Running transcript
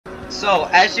So,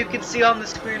 as you can see on the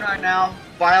screen right now,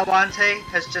 BIOLLANTE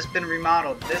has just been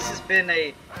remodeled. This has been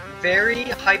a very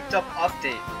hyped up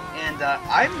update, and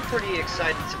I'm pretty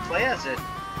excited to play as it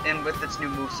and with its new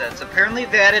movesets. Apparently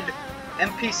they added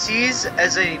NPCs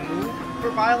as a move for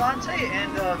BIOLLANTE,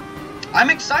 and I'm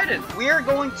excited. We are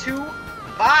going to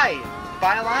buy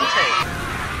BIOLLANTE.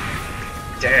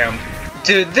 Damn.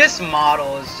 Dude, this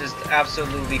model is just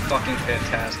absolutely fucking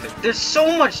fantastic. There's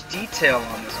so much detail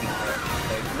on this model.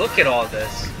 Like, look at all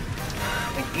this.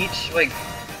 Like, each, like,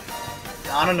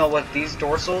 I don't know what, these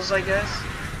dorsals, I guess?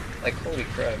 Like, holy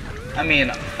crap. I mean,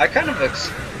 I kind of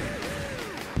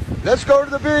Let's go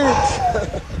to the beach!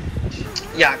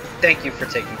 Yeah, thank you for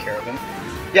taking care of him.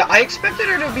 Yeah, I expected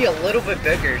her to be a little bit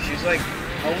bigger. She's, like,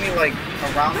 only, like,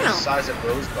 around the size of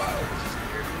Rose Bile, which is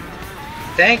weird.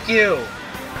 Thank you!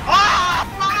 Oh!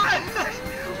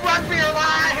 Run for your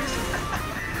lives!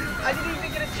 I didn't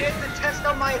even get a chance to test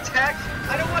out my attacks.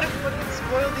 I don't want to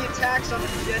spoil the attacks on the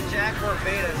Jack or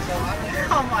Beta, so I'm like,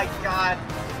 oh my god.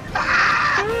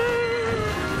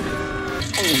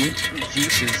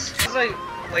 Juices. It's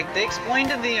like they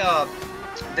explained in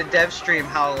the dev stream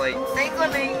how like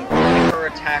her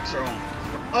attacks are only.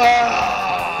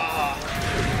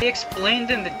 They explained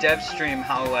in the dev stream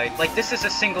how like this is a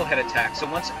single hit attack, so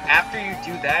once after you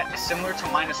do that, similar to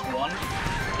 -1,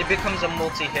 it becomes a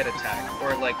multi-hit attack,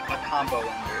 or like a combo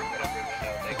ender, whatever the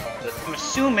hell they call it. I'm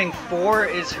assuming 4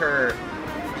 is her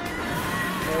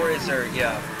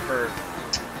her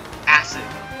acid,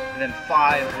 and then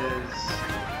 5 is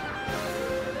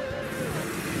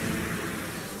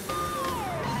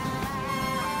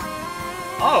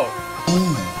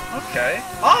okay.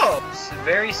 Oh! It's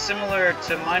very similar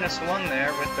to -1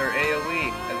 there with their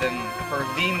AoE, and then her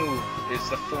V move is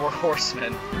the 4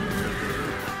 horsemen.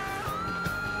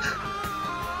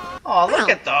 Oh, look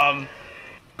at them!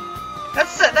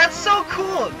 That's so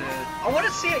cool, dude. I want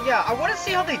to see it. Yeah, I want to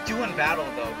see how they do in battle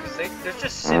though, because they're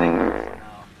just sitting there for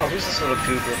now. Oh, who's this little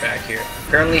goober back here?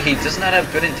 Apparently, he does not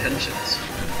have good intentions.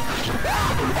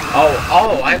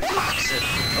 Oh, I have toxic.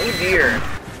 Oh dear.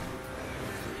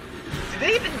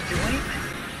 They even do anything?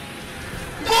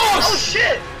 Oh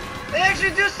shit! They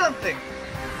actually do something!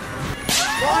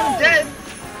 Well, I'm dead!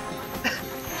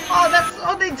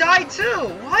 Oh, they die too!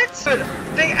 What?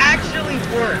 They actually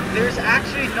work. There's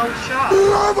actually no shot.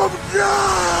 Love of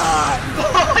God!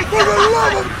 Oh my god! For the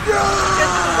love of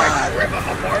God! Rip them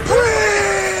apart.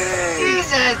 Please!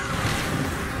 Jesus!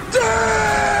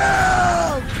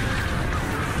 Damn!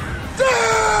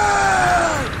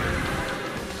 Damn!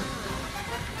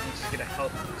 Gonna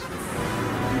help.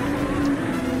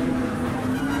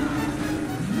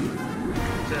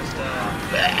 Just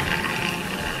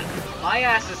my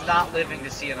ass is not living to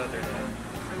see another day.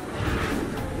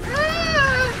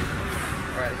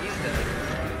 Alright, he's dead.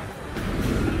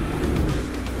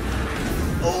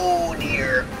 Oh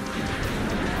dear.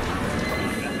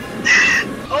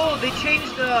 Oh, they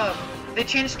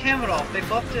changed Kamadolf. They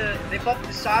buffed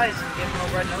the size and gave him a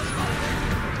red nose line.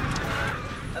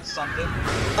 That's something.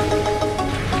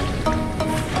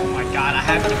 Oh my god, I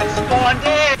haven't even spawned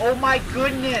in! Oh my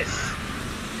goodness!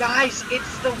 Guys,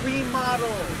 it's the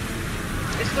remodel!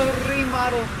 It's the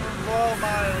remodel for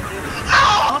Mobile, dude.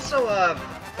 Also,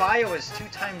 Bio is 2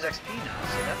 times XP now,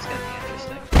 so that's gonna be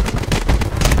interesting.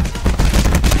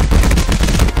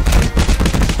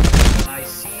 I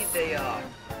see they,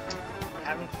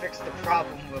 haven't fixed the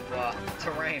problem with,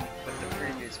 terrain with the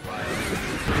previous Bio.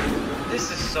 This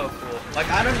is so cool. Like,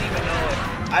 I don't even know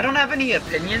I don't have any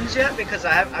opinions yet because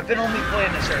I've been only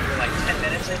playing this for like 10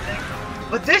 minutes, I think.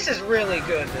 But this is really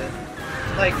good, dude.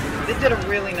 Like, they did a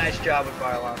really nice job with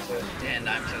BIOLLANTE, and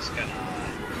I'm just gonna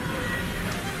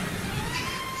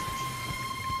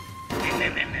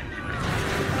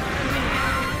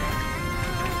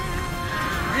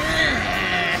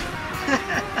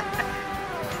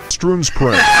Strun's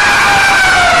prey.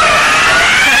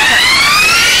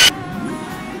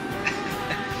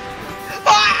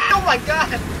 Oh my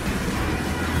god!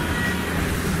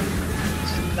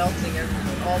 Just melting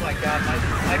everything. Oh my god,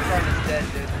 my friend is dead,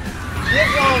 dude. Yeah,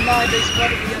 oh no, they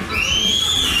spotted the NPC.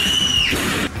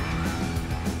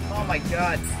 Oh my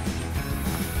god.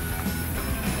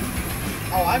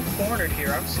 Oh, I'm cornered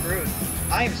here. I'm screwed.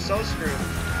 I am so screwed.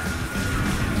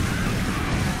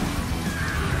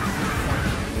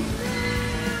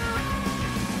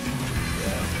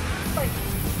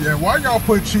 Yeah, why y'all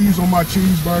put cheese on my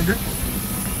cheeseburger?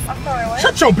 I'm sorry, what?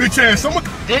 Shut your bitch ass!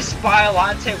 This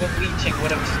BIOLLANTE with leeching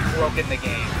would have just broken the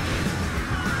game.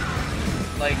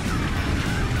 Like,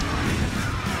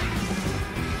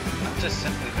 I'm just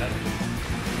simply better.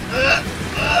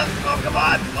 Oh, come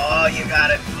on. Oh, you got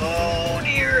it. Oh,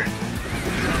 dear.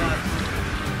 Come on.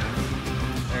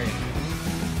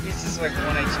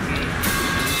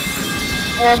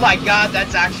 Oh my god,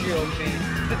 that's actually OP.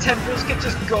 The tendrils can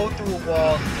just go through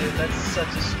walls, dude. That's such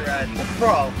a strat.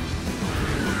 Bro.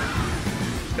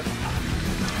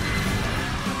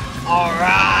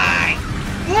 Alright!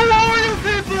 Who are you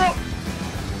people?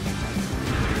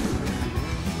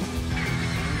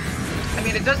 I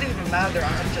mean, it doesn't even matter.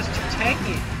 I'm just too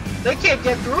tanky. They can't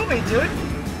get through me, dude.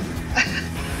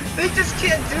 They just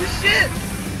can't do shit.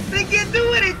 They can't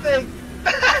do anything.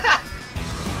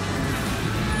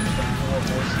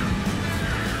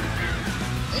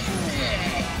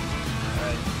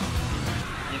 Alright.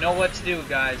 You know what to do,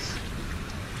 guys.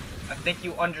 I think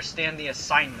you understand the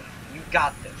assignment. You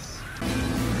got this.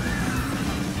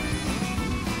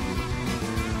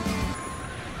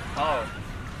 Oh.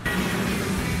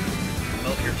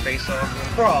 Melt your face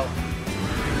off. Bro.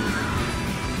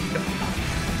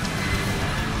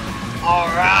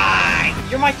 Alright!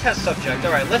 You're my test subject.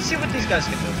 Alright, let's see what these guys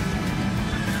can do.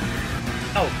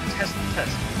 Oh, test.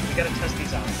 We gotta test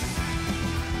these out.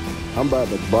 I'm about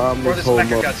to bomb Or this the whole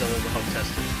Spectre Gods a little help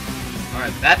test it.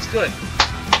 Alright, that's good.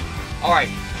 Alright,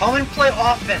 come and play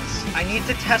offense. I need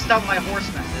to test out my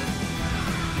horsemen, dude.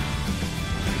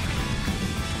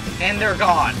 And they're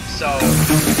gone, so... I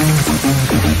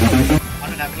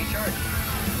don't have any charge.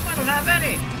 I don't have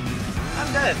any!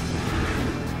 I'm dead.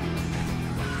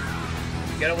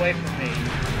 Get away from me,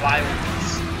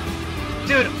 violence.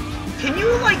 Dude, can you,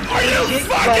 like, legit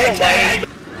go away?